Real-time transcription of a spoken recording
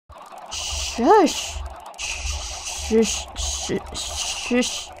Shush! Shush! Shush!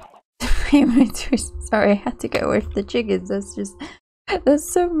 Shush! Sorry, I had to go with the chickens.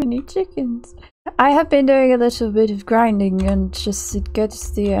 There's so many chickens. I have been doing a little bit of grinding and just get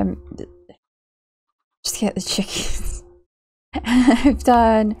the just get the chickens. I've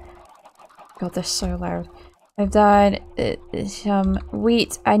done. God, they're so loud. I've done some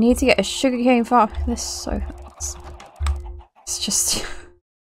wheat. I need to get a sugarcane farm. It's just.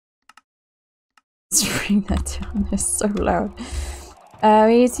 Let's bring that down. It's so loud.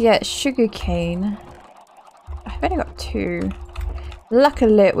 We need to get sugarcane. I've only got 2.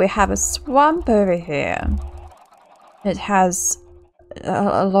 Luckily, we have a swamp over here. It has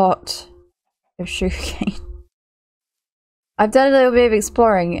a lot of sugarcane. I've done a little bit of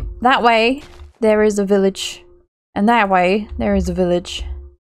exploring. That way, there is a village. And that way, there is a village.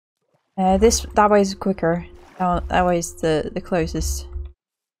 That way is quicker. That way is the closest.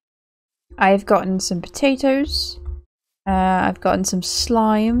 I've gotten some potatoes. I've gotten some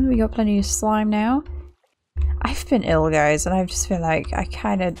slime. We got plenty of slime now. I've been ill, guys, and I just feel like I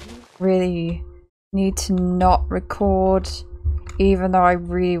kind of really need to not record, even though I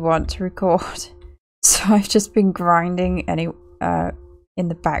really want to record. So I've just been grinding in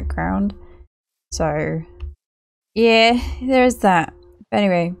the background. So yeah, there's that. But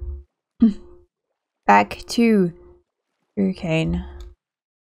anyway, back to sugarcane.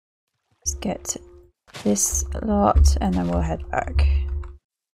 Let's get this lot and then we'll head back.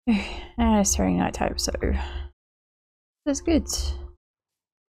 And it's turning nighttime, so that's good.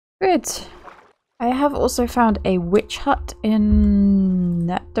 Good. I have also found a witch hut in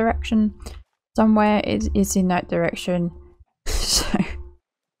that direction. Somewhere it's in that direction. So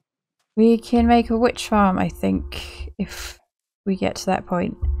we can make a witch farm, I think, if we get to that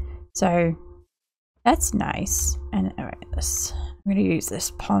point. So that's nice. And alright, I'm gonna use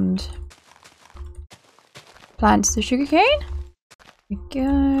this pond. Plant the sugarcane. There we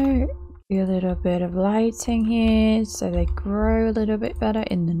go. Do a little bit of lighting here so they grow a little bit better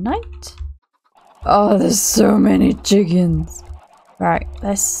in the night. Oh, there's so many chickens. Right,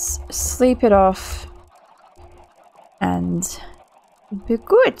 let's sleep it off. And be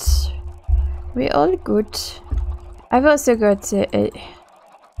good. We're all good. I've also got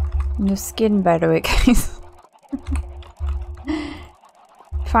new skin, by the way, guys.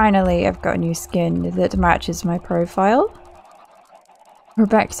 Finally, I've got a new skin that matches my profile. We're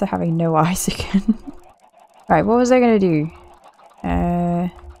back to having no eyes again. Right, what was I gonna do?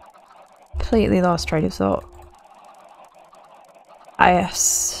 Completely lost train of thought.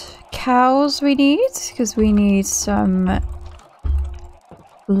 Yes, cows we need, because we need some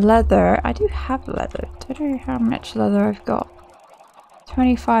leather. I do have leather. I don't know how much leather I've got.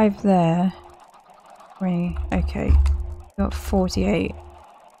 25 there. 20. Okay, got 48.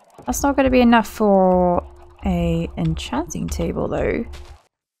 That's not going to be enough for a enchanting table, though.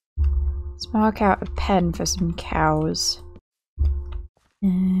 Let's mark out a pen for some cows.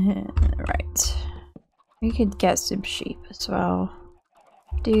 Right. We could get some sheep as well.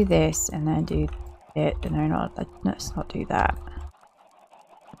 Do this and then do it. No, let's not do that.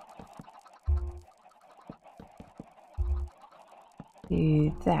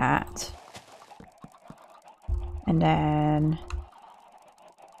 Do that. And then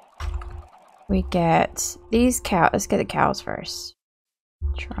we get these cows. Let's get the cows first.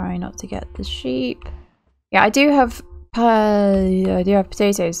 Try not to get the sheep. Yeah, I do have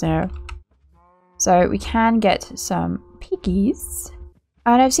potatoes now, so we can get some piggies.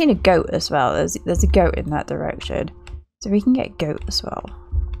 And I've seen a goat as well. There's a goat in that direction, so we can get goat as well,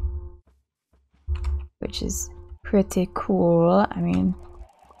 which is pretty cool. I mean,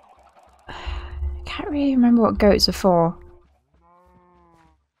 I can't really remember what goats are for.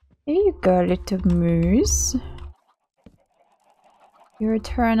 There you go, little moose. You're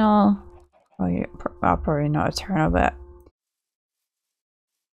eternal. Oh, you're probably not eternal, but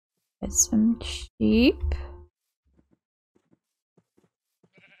get some sheep.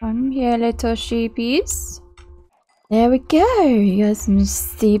 Come here, little sheepies. There we go. You got some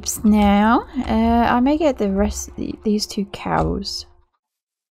sheeps now. I may get the rest of these 2 cows.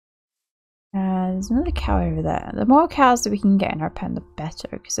 There's another cow over there. The more cows that we can get in our pen, the better,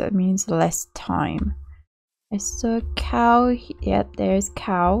 because it means less time. I saw a cow. Yep, there's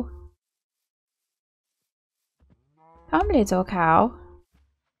cow. Come, little cow.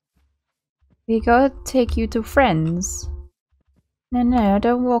 We gotta take you to friends. No,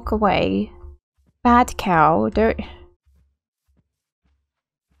 don't walk away. Bad cow, don't.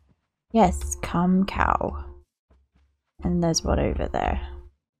 Yes, come, cow. And there's one over there.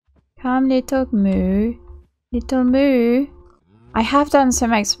 Come, little moo. Little moo. I have done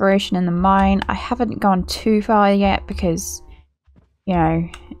some exploration in the mine. I haven't gone too far yet because, you know,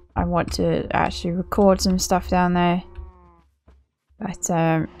 I want to actually record some stuff down there. But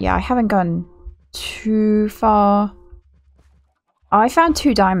yeah, I haven't gone too far. Oh, I found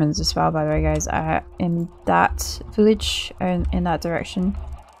 2 diamonds as well, by the way, guys, in that village, in that direction.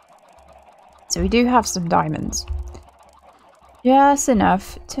 So we do have some diamonds. Just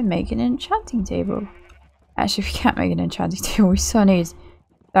enough to make an enchanting table. Actually, we can't make an enchanting table. We still need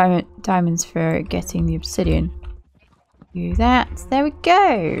diamonds for getting the obsidian. Do that. There we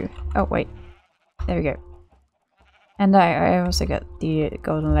go. Oh, wait. There we go. And I also got the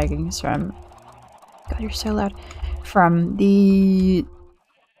golden leggings from... God, you're so loud. From the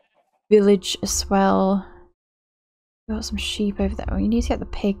village as well. We got some sheep over there. We need to get the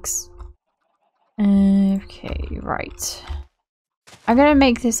pigs. Okay, right. I'm gonna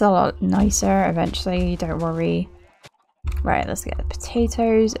make this a lot nicer eventually, don't worry. Right, let's get the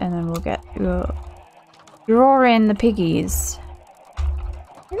potatoes and then we'll draw in the piggies.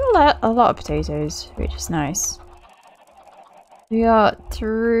 We got a lot of potatoes, which is nice. We got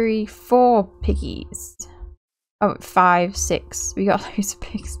 3, 4 piggies. Oh, 5, 6. We got loads of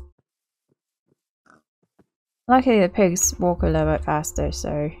pigs. Luckily the pigs walk a little bit faster,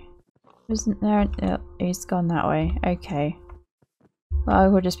 so... Isn't there? Oh, he's gone that way. Okay. Well, it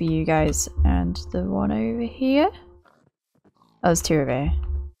will just be you guys and the one over here. Oh, there's 2 over here.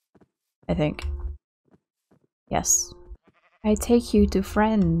 I think. Yes. I take you to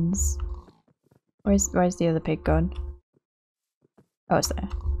friends. Where's the other pig gone? Oh, it's there.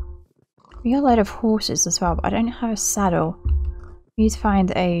 We got a load of horses as well, but I don't have a saddle. We need to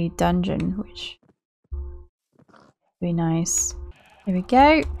find a dungeon, which would be nice. Here we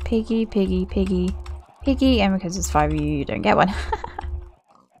go. Piggy, piggy, piggy, piggy, and because there's 5 of you, you don't get one.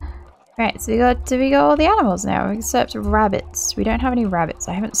 Right, so we got all the animals now, except rabbits. We don't have any rabbits.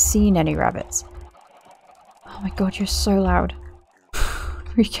 I haven't seen any rabbits. Oh my god, you're so loud.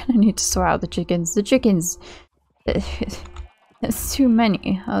 We're gonna need to sort out the chickens. The chickens! There's too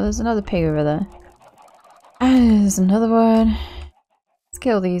many. Oh, there's another pig over there. And there's another one. Let's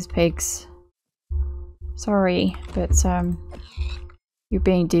kill these pigs. Sorry, but you're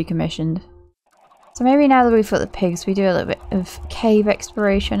being decommissioned. So maybe now that we've got the pigs, we do a little bit of cave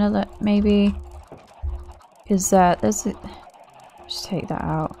exploration, maybe. Because there's a... Just take that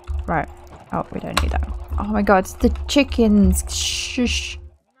out. Right. Oh, we don't need that. Oh my god, it's the chickens! Shush!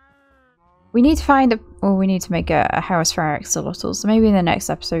 We need to find a... Well, we need to make a house for our axolotls, so maybe in the next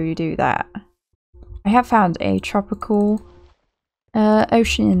episode we do that. I have found a tropical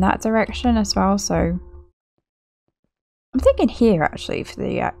ocean in that direction as well, so... I'm thinking here, actually, for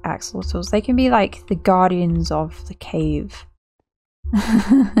the axolotls. They can be like the guardians of the cave.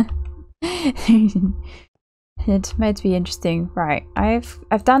 It's meant to be interesting. Right,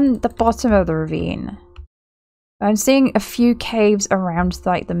 I've done the bottom of the ravine. I'm seeing a few caves around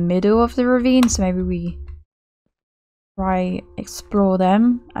like the middle of the ravine, so maybe we try explore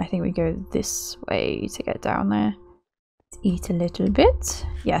them. I think we go this way to get down there. Let's eat a little bit.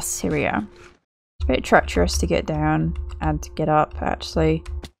 Yes, here we are. It's a bit treacherous to get down and to get up, actually.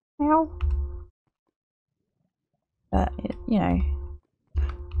 Ow. But, you know.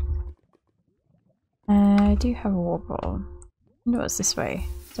 I do have a wobble. I wonder what's this way.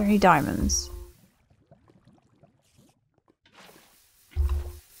 Is there any diamonds? I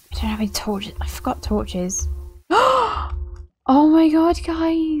don't have any torches. I forgot torches. Oh my god,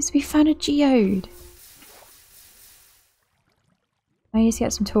 guys! We found a geode! I need to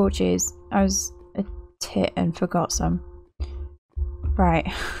get some torches. I was a tit and forgot some. Right.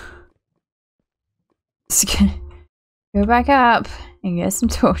 Just gonna go back up and get some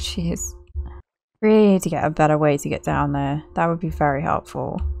torches. Really need to get a better way to get down there. That would be very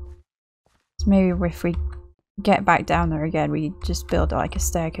helpful. So maybe if we get back down there again, we just build like a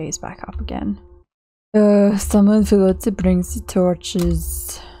staircase back up again. Someone forgot to bring the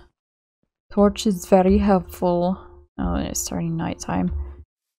torches. Torches very helpful. Oh, it's turning nighttime.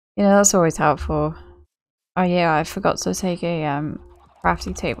 Yeah, that's always helpful. Oh yeah, I forgot to take a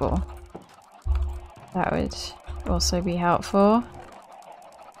crafting table. That would also be helpful.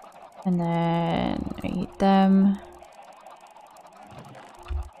 And then eat them.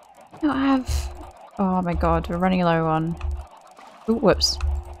 I don't have... Oh my god, we're running low on... Ooh, whoops.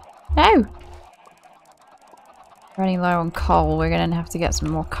 No! Running low on coal. We're gonna have to get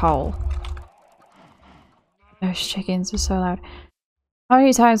some more coal. Those chickens are so loud. How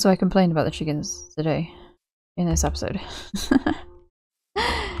many times have I complained about the chickens today? In this episode.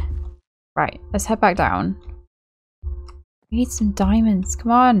 Right, let's head back down. We need some diamonds,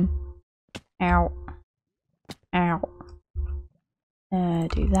 come on! Ow. Ow.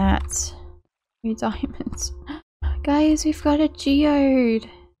 Do that. 3 diamonds. Guys, we've got a geode.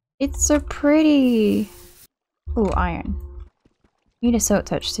 It's so pretty. Oh, iron. Need a silk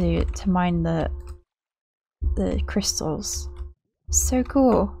touch to mine the crystals. So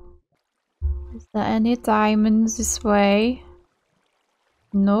cool. Is there any diamonds this way?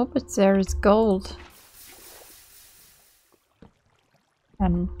 No, but there is gold.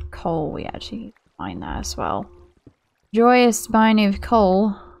 And coal, we actually mine that as well. Joyous mining of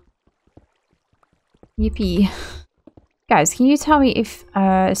coal. Yippee. Guys, can you tell me if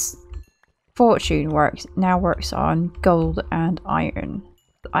fortune now works on gold and iron?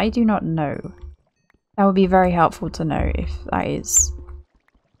 I do not know. That would be very helpful to know if that is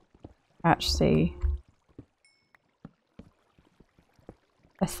actually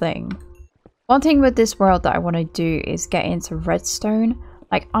a thing. One thing with this world that I want to do is get into redstone.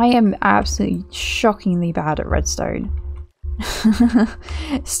 Like, I am absolutely shockingly bad at redstone.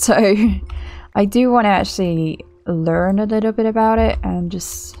 So I do want to actually learn a little bit about it and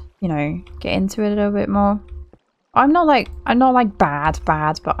just, you know, get into it a little bit more. I'm not like bad,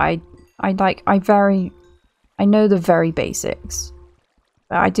 but I know the very basics.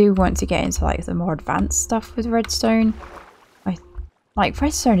 But I do want to get into like the more advanced stuff with redstone. Like,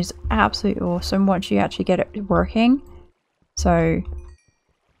 redstone is absolutely awesome once you actually get it working. So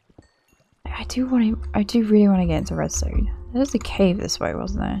I do really want to get into redstone. There's a cave this way,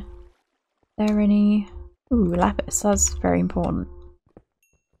 wasn't there? Are there any? Ooh, lapis. That's very important.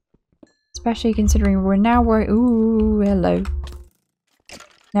 Especially considering we're now working. Ooh, hello.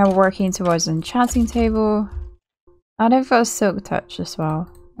 Now we're working towards an enchanting table. And I've got a silk touch as well.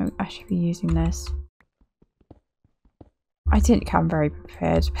 I should be using this. I didn't come very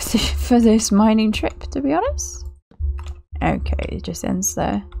prepared for this mining trip, to be honest. Okay, it just ends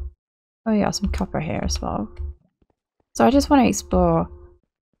there. Oh yeah, some copper here as well. So I just want to explore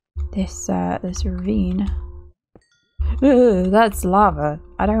this this ravine. Ugh, that's lava.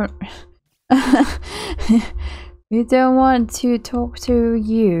 I don't. We don't want to talk to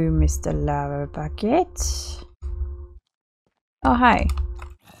you, Mr. Lava Bucket. Oh hi.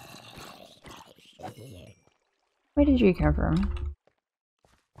 Where did you come from?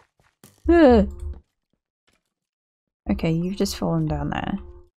 Ugh. Okay, you've just fallen down there.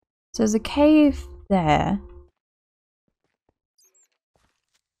 So there's a cave there.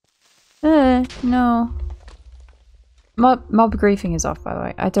 No. Mob griefing is off, by the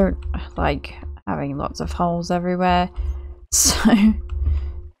way. I don't like having lots of holes everywhere. So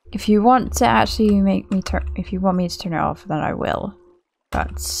if you want to actually make me turn, if you want me to turn it off, then I will.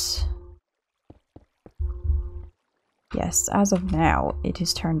 But yes, as of now, it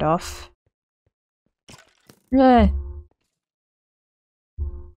is turned off. Oh,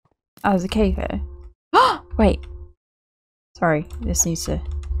 there's a cave here. Wait. Sorry, this needs to.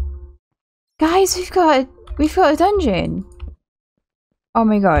 Guys, we've got a dungeon. Oh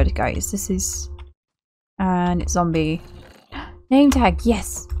my god, guys, this is. And it's zombie. Name tag,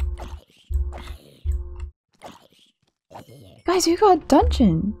 yes. Guys, we've got a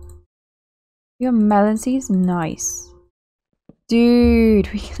dungeon. We got melon seeds, nice.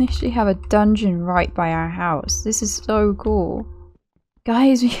 Dude, we can actually have a dungeon right by our house. This is so cool.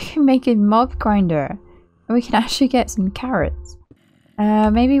 Guys, we can make a mob grinder. And we can actually get some carrots.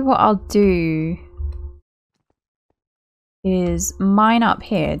 Maybe what I'll do is mine up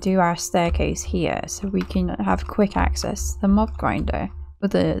here, do our staircase here, so we can have quick access to the mob grinder.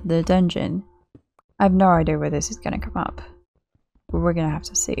 With the dungeon. I have no idea where this is going to come up. But we're going to have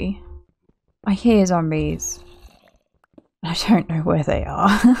to see. I hear zombies. I don't know where they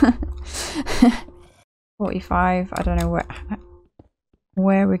are. 45. I don't know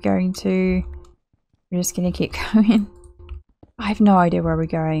where we're going to. We're just gonna keep going. I have no idea where we're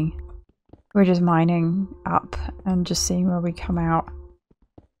going. We're just mining up and just seeing where we come out.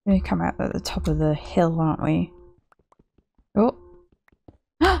 We're gonna come out at the top of the hill, aren't we? Oh.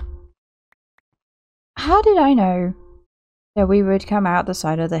 How did I know that we would come out the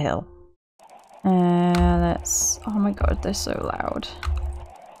side of the hill? Let's... Oh my god, they're so loud.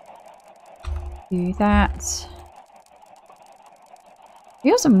 Do that. We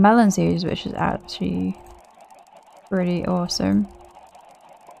got some melon seeds, which is actually pretty awesome.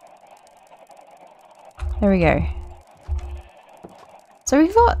 There we go. So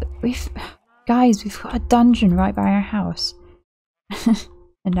guys, we've got a dungeon right by our house.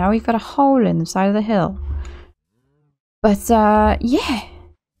 And now we've got a hole in the side of the hill. But yeah.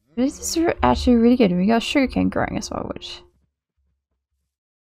 This is actually really good. We got sugarcane growing as well, which,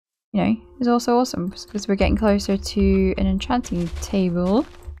 you know, is also awesome because we're getting closer to an enchanting table.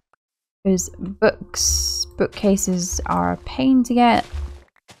 Because bookcases are a pain to get.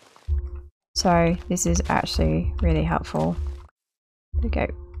 So this is actually really helpful. There we go.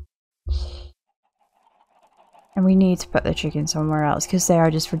 And we need to put the chicken somewhere else because they are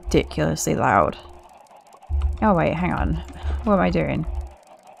just ridiculously loud. Oh wait, hang on. What am I doing?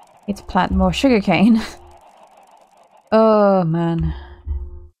 Need to plant more sugarcane. Oh man.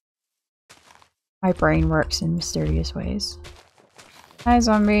 My brain works in mysterious ways. Hi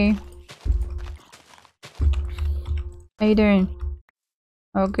zombie. How you doing?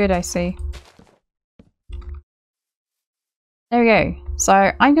 Oh good, I see. There we go. So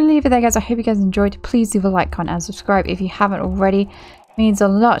I'm going to leave it there guys. I hope you guys enjoyed. Please leave a like, comment and subscribe if you haven't already. It means a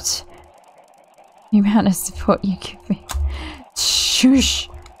lot. The amount of support you give me. Shush.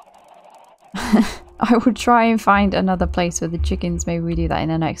 I will try and find another place for the chickens. Maybe we do that in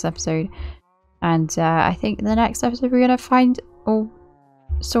the next episode. And I think in the next episode we're going to find or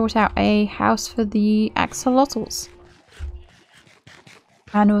sort out a house for the axolotls.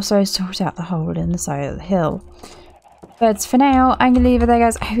 And also sort out the hole in the side of the hill. But for now, I'm going to leave it there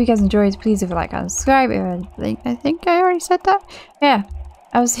guys. I hope you guys enjoyed. Please leave a like and subscribe. I think I already said that. Yeah.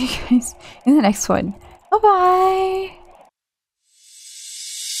 I will see you guys in the next one. Bye bye!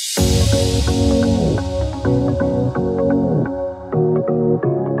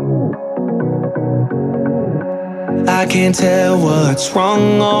 I can't tell what's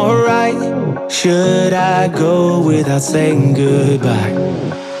wrong or right. Should I go without saying goodbye?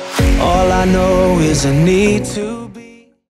 All I know is I need to